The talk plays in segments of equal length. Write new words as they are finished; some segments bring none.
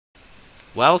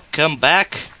welcome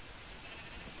back.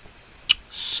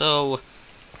 So,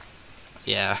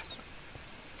 yeah.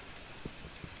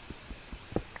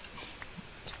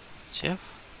 TF?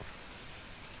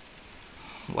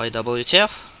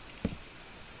 YWTF?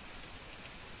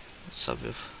 What's up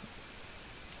with?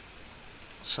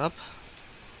 What's up?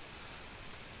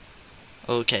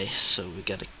 Okay, so we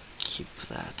gotta keep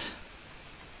that.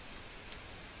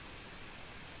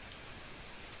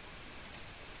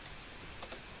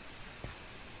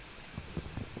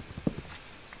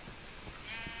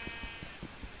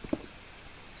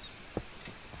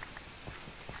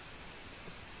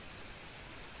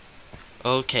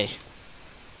 Okay.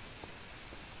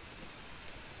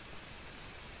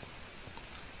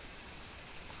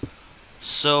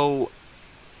 So,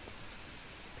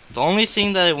 the only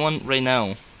thing that I want right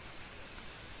now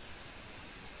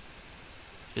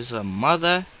is some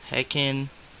mother hacking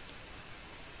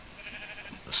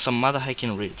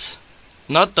reads.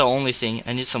 Not the only thing,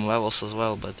 I need some levels as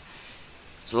well, but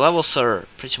the levels are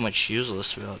pretty much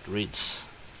useless without reads.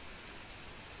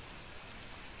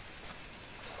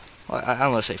 Well,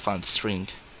 unless I find string.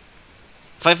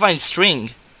 If I find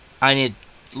string, I need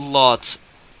lots.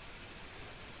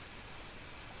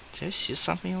 Did I see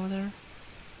something over there?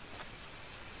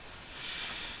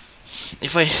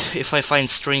 If I find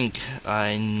string,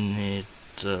 I need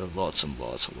lots and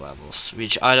lots of levels,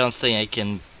 which I don't think I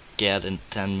can get in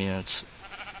 10 minutes.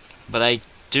 But I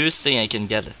do think I can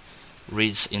get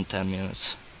reads in 10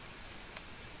 minutes.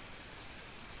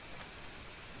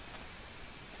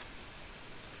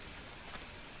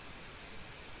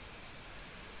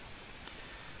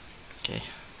 Okay,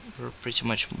 we're pretty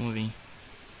much moving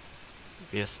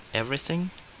with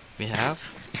everything we have.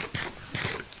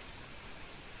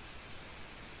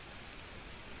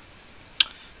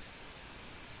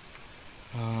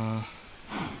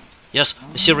 Yes,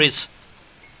 I see reads.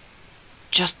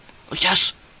 Just, oh,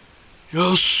 yes,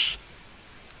 yes.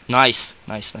 Nice.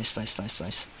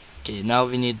 Okay, now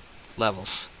we need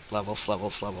levels.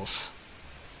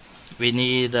 We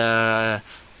need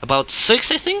about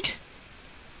 6, I think.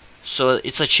 So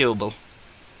it's achievable.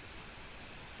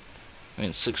 I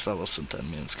mean, 6 levels in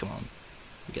 10 minutes. Come on,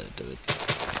 we gotta do it.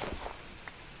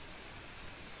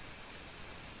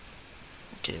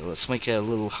 Okay, let's make a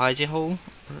little hidey hole.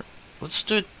 Let's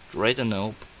do it right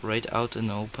out in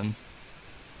the open.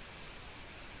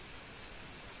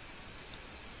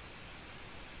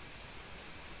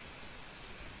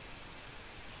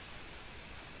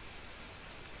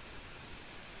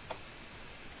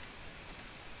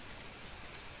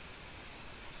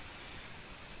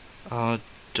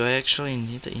 Do I actually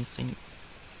need anything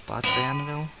but the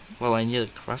anvil? Well, I need a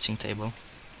crafting table.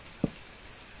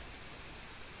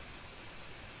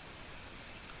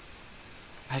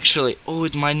 Actually, oh,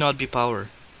 it might not be power.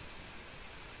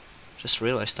 Just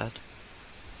realized that.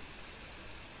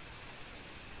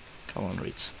 Come on,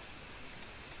 reads.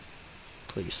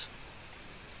 Please.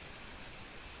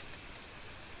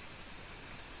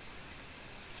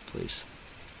 Please.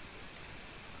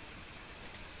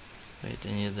 Wait,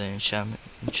 I need the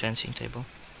enchanting table.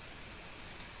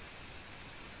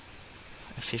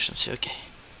 Efficiency, okay.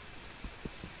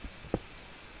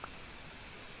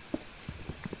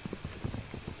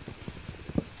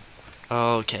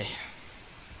 Okay.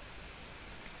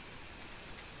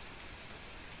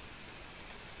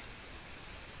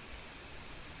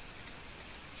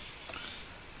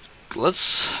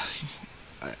 Let's...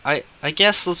 I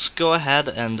guess let's go ahead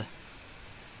and...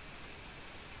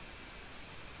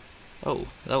 Oh,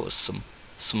 that was some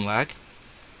lag.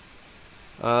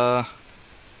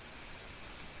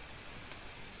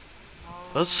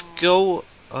 Let's go,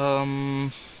 I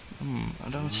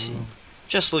don't see.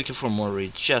 Just looking for more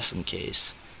reads, just in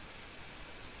case.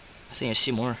 I think I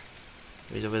see more.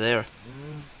 Right over there.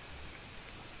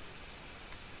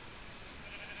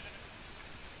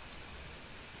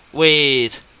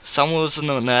 Wait, someone was in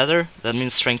the nether? That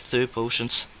means strength 2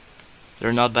 potions.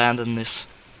 They're not banned in this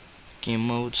game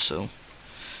mode, so...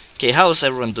 Okay, how is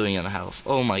everyone doing on health?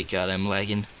 Oh my god, I'm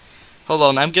lagging. Hold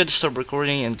on, I'm going to stop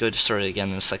recording and going to start it again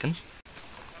in a second.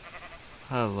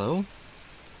 Hello?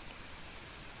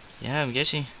 Yeah, I'm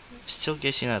still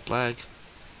getting that lag.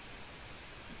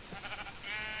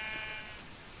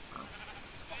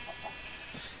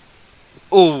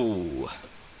 Oh,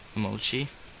 emoji.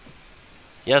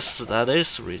 Yes, that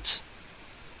is read.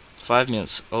 5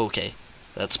 minutes. Okay,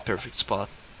 that's a perfect spot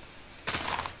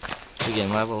to gain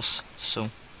levels.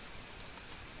 So,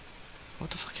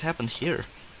 what the fuck happened here?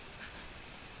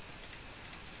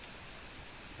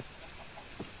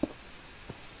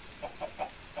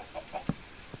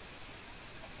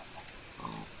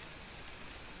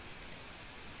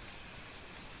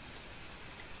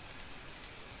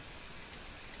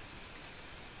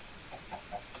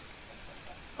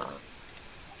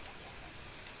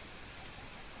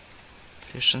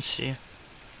 efficiency.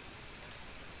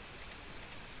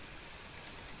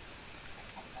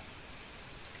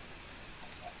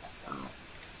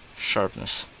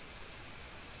 Sharpness.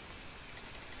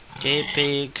 Okay,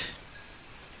 pig.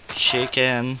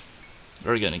 Chicken.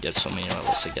 We're gonna get so many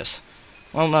levels, I guess.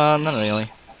 Well, no, not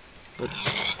really. But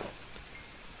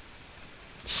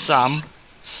some.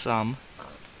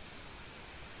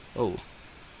 Oh.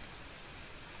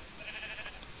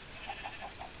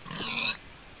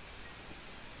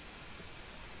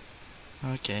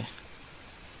 Okay.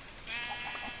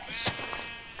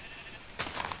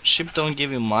 Sheep don't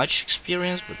give you much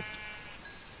experience, but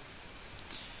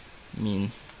I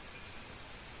mean,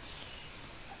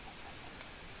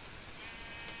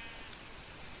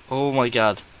 oh my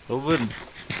god,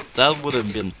 that would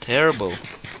have been terrible.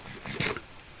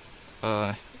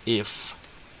 If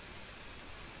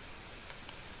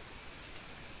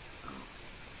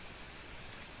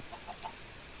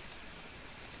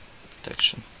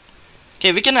protection.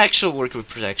 Okay, we can actually work with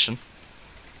protection.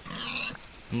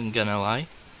 I'm gonna lie.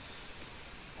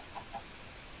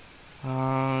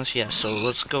 Yeah, so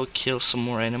let's go kill some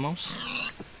more animals.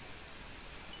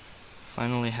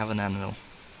 Finally have an animal.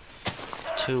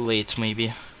 Too late,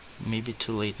 maybe. Maybe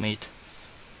too late, mate.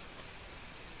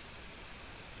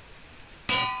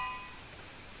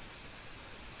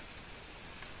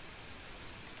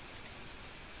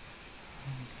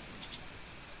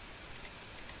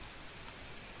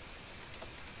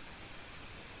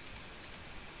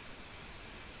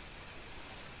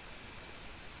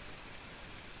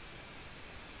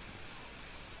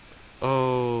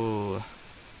 Oh.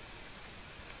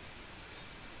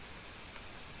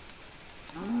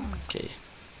 Okay.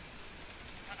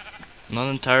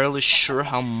 Not entirely sure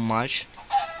how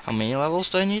many levels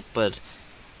do I need, but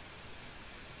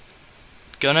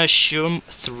gonna assume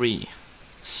 3.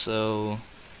 So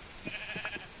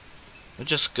we'll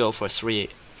just go for three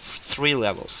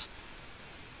levels.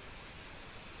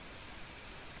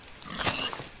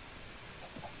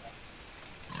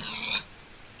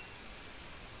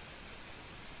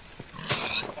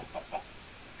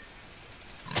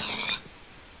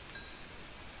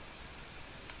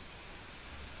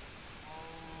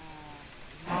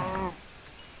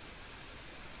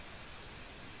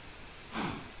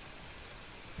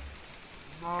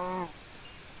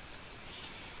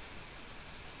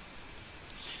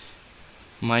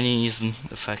 Mining isn't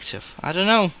effective. I don't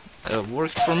know. It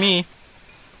worked for me.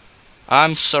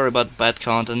 I'm sorry about bad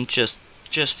content. Just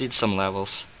did some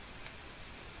levels.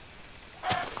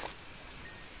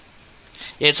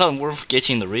 Yeah, it's not worth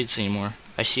getting the reads anymore.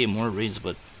 I see more reads,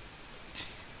 but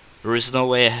there is no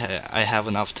way I have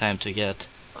enough time to get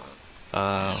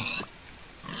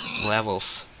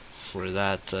levels for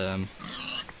that.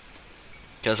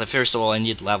 Because first of all, I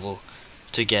need level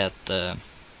to get the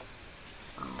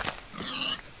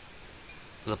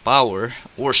power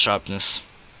or sharpness,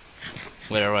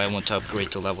 wherever I want to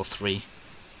upgrade to level 3.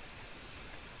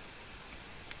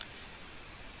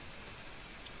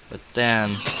 But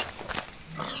then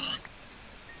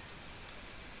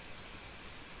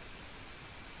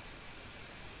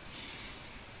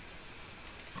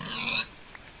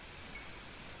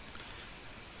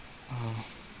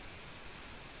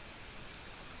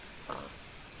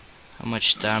how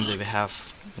much time do we have?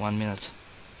 1 minute.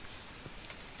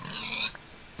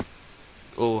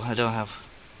 Oh, I don't have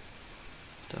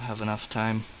enough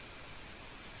time.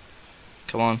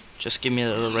 Come on, just give me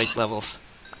the right levels,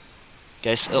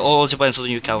 guys. It all depends on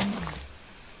you, cow.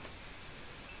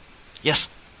 Yes.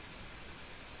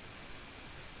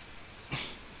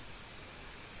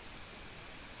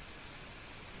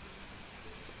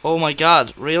 Oh my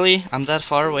god, really? I'm that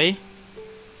far away?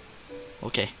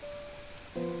 Okay.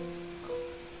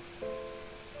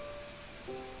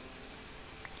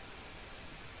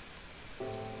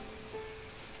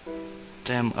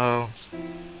 Damn, oh.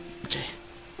 Okay.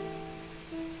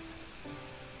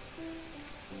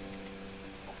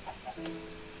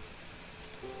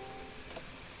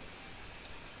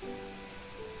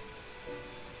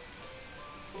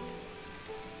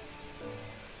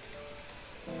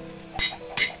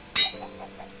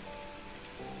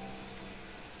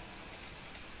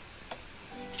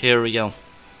 Here we go.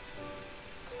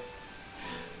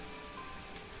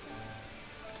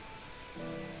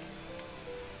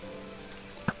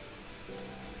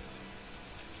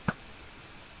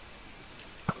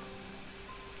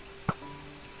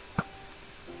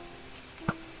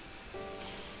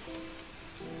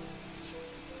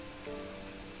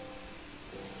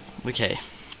 Okay.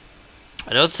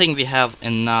 I don't think we have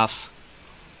enough.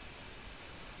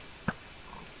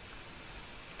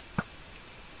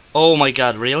 Oh my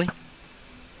god, really?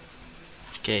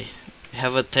 Okay. I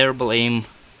have a terrible aim.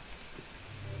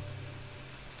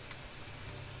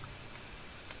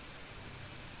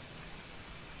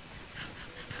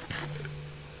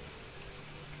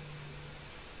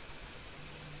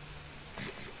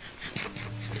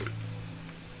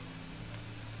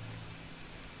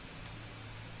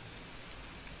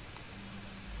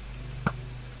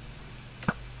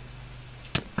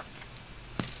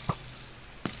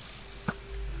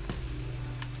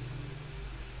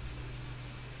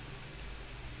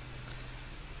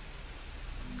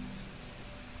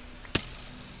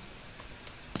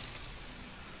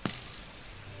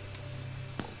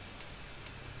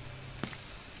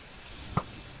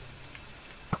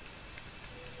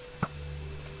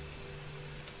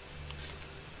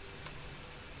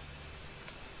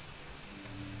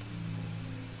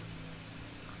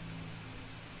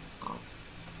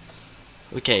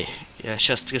 Окей, я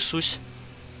сейчас трясусь.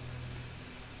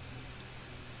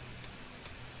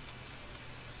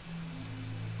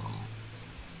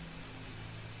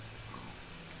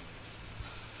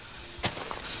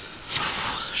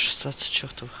 Фух, 16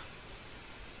 чертовых.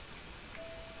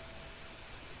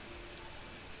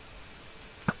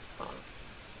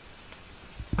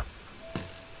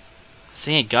 I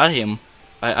think I got him.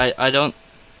 I don't.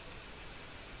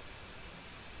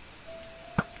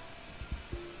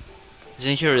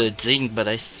 Didn't hear a ding, but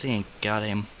I think got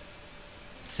him.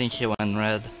 I think he went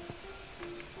red.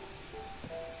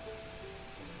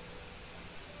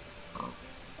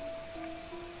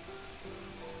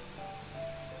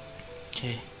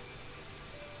 Okay.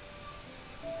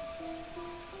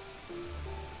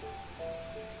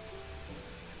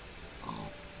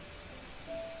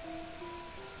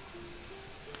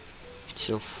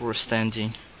 Still 4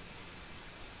 standing.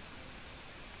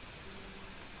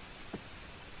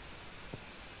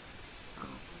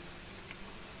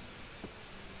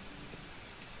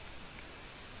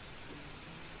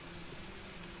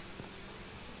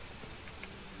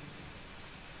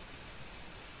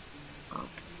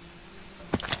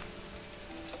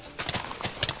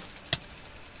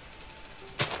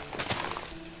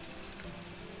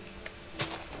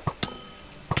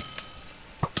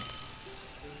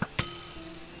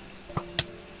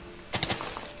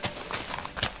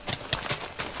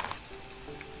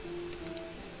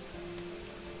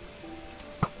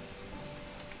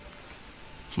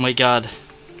 Oh my god.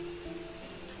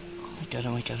 Oh my god,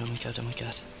 oh my god, oh my god, oh my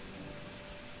god.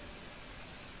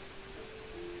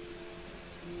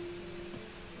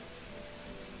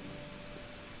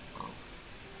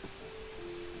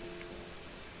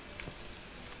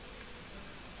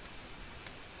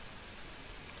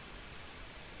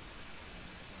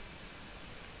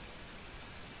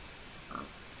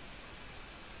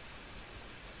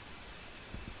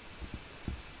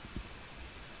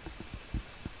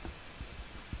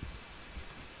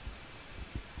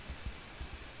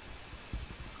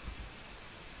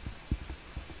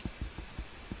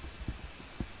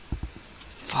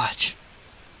 Fudge.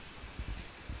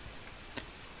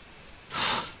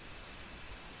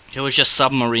 It was just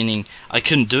submarining. I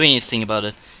couldn't do anything about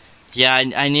it. Yeah,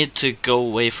 I need to go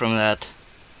away from that.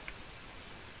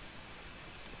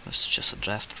 It's just a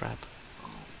draft trap.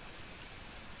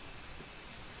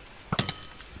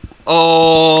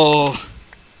 Oh!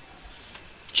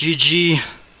 GG.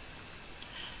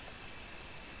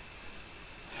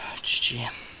 GG.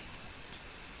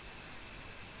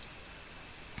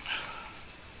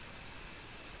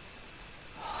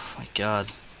 Oh my god.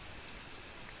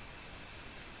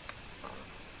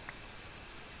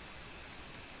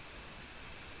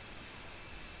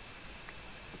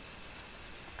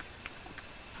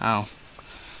 Ow.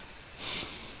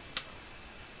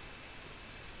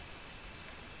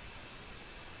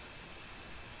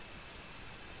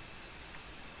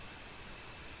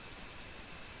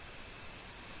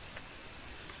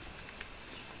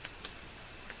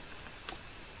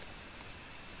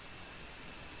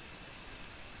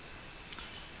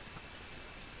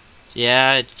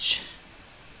 Yeah,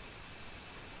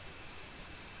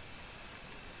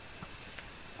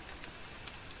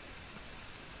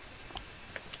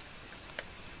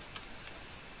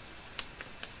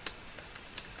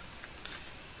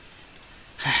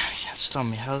 can't stop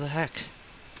me, how the heck?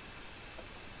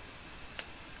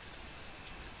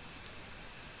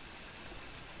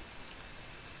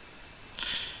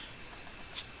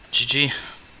 GG.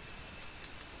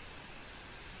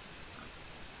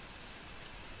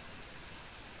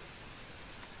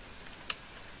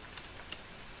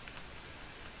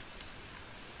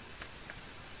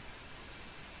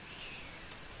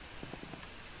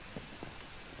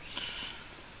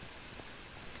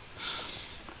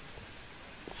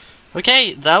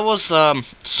 Okay, that was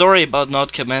sorry about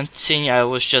not commenting. I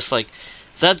was just like,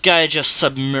 that guy just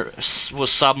was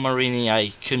submarining.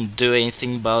 I couldn't do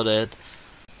anything about it.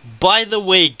 By the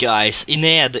way, guys, in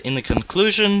the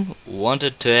conclusion,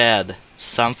 wanted to add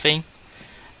something.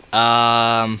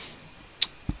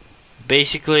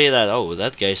 Basically that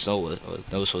that guy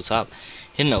knows what's up.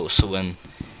 He knows when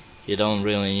you don't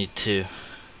really need to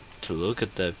look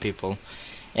at the people.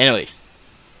 Anyway,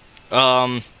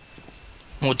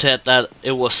 would add that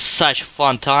it was such a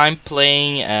fun time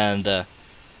playing, and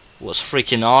was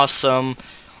freaking awesome.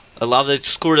 I loved it.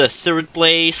 Scored a 3rd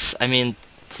place. I mean,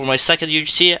 for my 2nd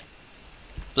UHC,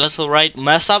 that's alright.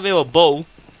 Messed up with a bow,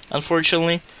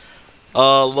 unfortunately.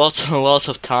 Lots and lots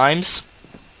of times.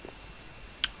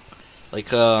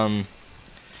 Like, oh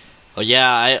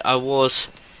yeah, I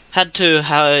had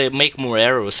to make more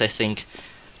arrows, I think.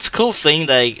 It's a cool thing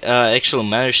that I actually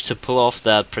managed to pull off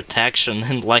that protection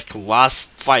in like last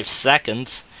 5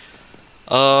 seconds.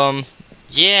 Yeah,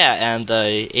 and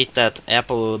I ate that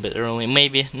apple a little bit early.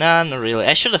 Maybe. Nah, not really.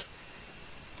 I should've.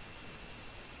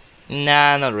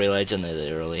 Nah, not really. I didn't eat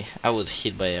it early. I would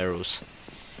hit by arrows.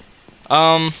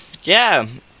 Yeah.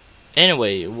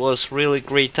 Anyway, it was really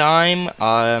great time.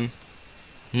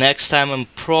 Next time I'm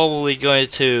probably going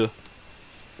to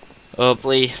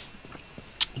play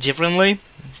differently.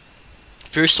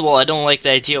 First of all, I don't like the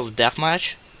idea of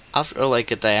deathmatch after,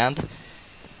 like, at the end.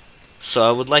 So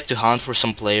I would like to hunt for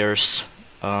some players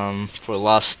for the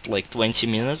last like 20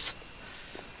 minutes.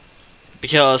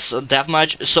 Because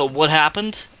deathmatch. So what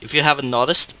happened? If you haven't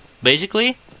noticed,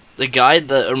 basically the guy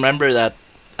that that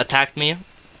attacked me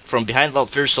from behind. Well,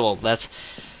 first of all, that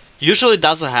usually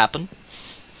doesn't happen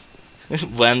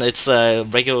when it's a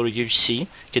regular UHC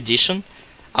condition.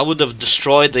 I would have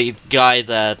destroyed the guy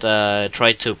that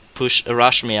tried to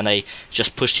rush me, and I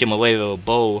just pushed him away with a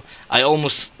bow. I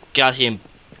almost got him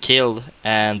killed,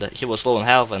 and he was low on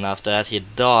health, and after that he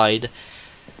died.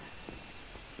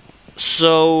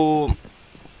 So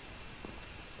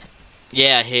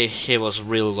yeah, he was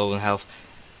really low on health.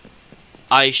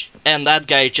 And that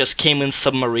guy just came in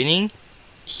submarining.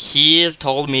 He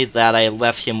told me that I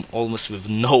left him almost with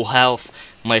no health.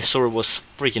 My sword was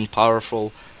freaking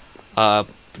powerful.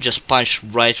 Just punched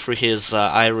right through his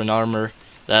iron armor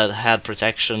that had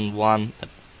protection 1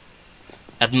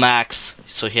 at max,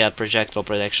 so he had projectile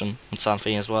protection and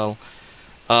something as well.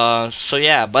 So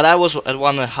yeah, but I was at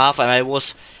 1.5, and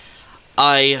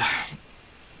I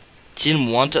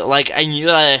didn't want to, like, I knew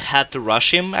that I had to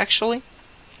rush him actually,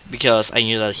 because I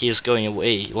knew that he was going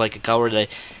away like a coward.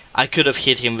 I could have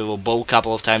hit him with a bow a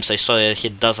couple of times. I saw that he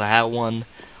doesn't have one,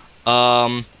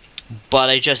 but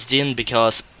I just didn't,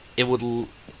 because it would,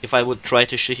 if I would try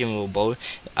to shoot him with a bow,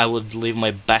 I would leave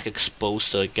my back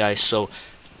exposed to the guy. So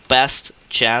best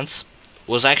chance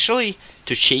was actually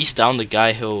to chase down the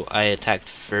guy who I attacked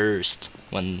first.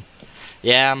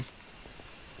 Yeah.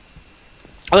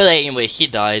 But anyway, he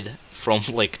died from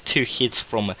like 2 hits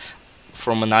from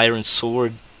an iron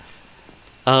sword.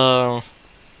 Yeah,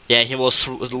 he was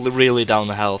really down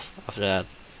the health after that.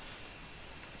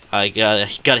 I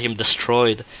got him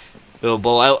destroyed with a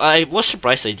bow. I was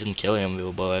surprised I didn't kill him with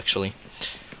a bow actually.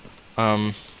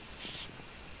 But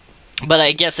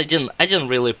I guess I didn't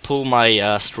really pull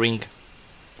my string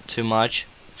too much,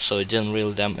 so it didn't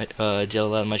really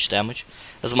deal that much damage,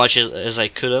 as much as I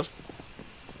could have.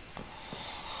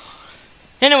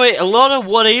 Anyway, a lot of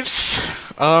what ifs.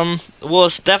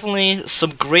 Was definitely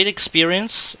some great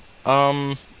experience.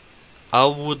 I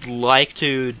would like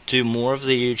to do more of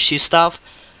the UHC stuff.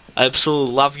 I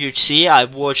absolutely love UHC.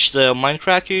 I've watched the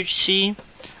Minecraft UHC.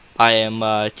 I am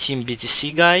a Team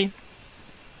BTC guy.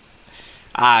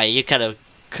 You kind of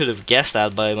could have guessed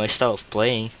that by my style of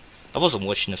playing. I wasn't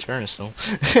watching the fairness though.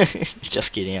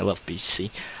 Just kidding, I love BTC.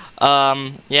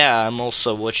 Yeah, I'm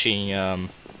also watching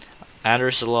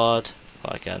Anders a lot.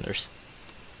 I like Anders.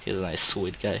 He's a nice,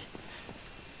 sweet guy.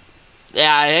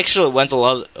 Yeah, I actually went a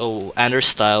lot Anders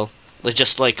style. I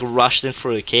just like rushed in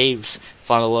through the caves,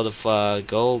 found a lot of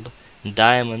gold and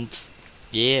diamonds.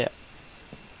 Yeah.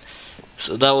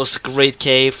 So that was a great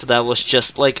cave. That was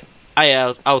just like I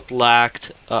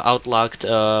outlocked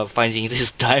finding these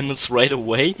diamonds right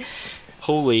away.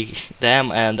 Holy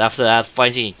damn! And after that,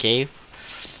 finding a cave.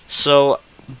 So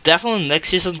definitely next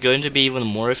season going to be even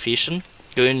more efficient.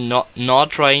 Not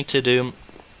trying to do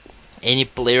any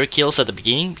player kills at the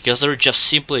beginning, because they're just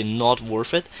simply not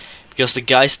worth it, because the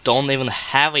guys don't even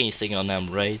have anything on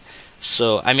them, right?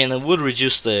 So I mean, it would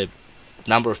reduce the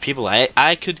number of people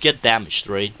I could get damaged,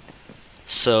 right?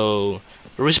 So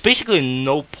there is basically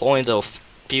no point of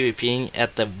PvPing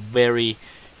at the very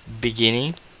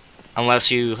beginning, unless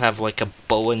you have like a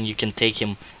bow and you can take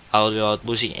him out without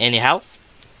losing any health,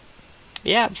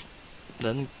 yeah,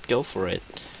 then go for it.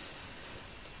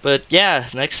 But yeah,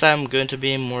 next time I'm going to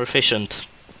be more efficient.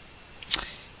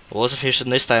 I was efficient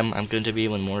this time, I'm going to be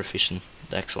even more efficient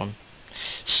next one.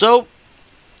 So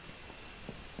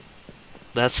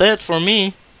that's it for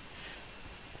me.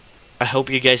 I hope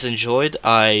you guys enjoyed.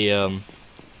 I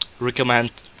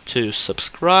recommend to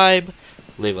subscribe,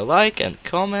 leave a like and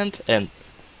comment, and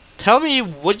tell me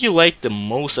what you liked the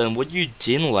most and what you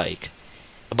didn't like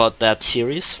about that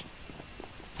series.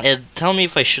 And tell me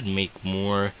if I should make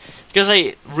more, because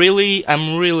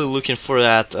I'm really looking for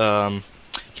that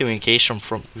communication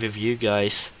from with you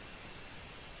guys.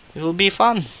 It will be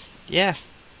fun. Yeah.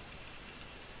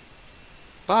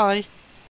 Bye.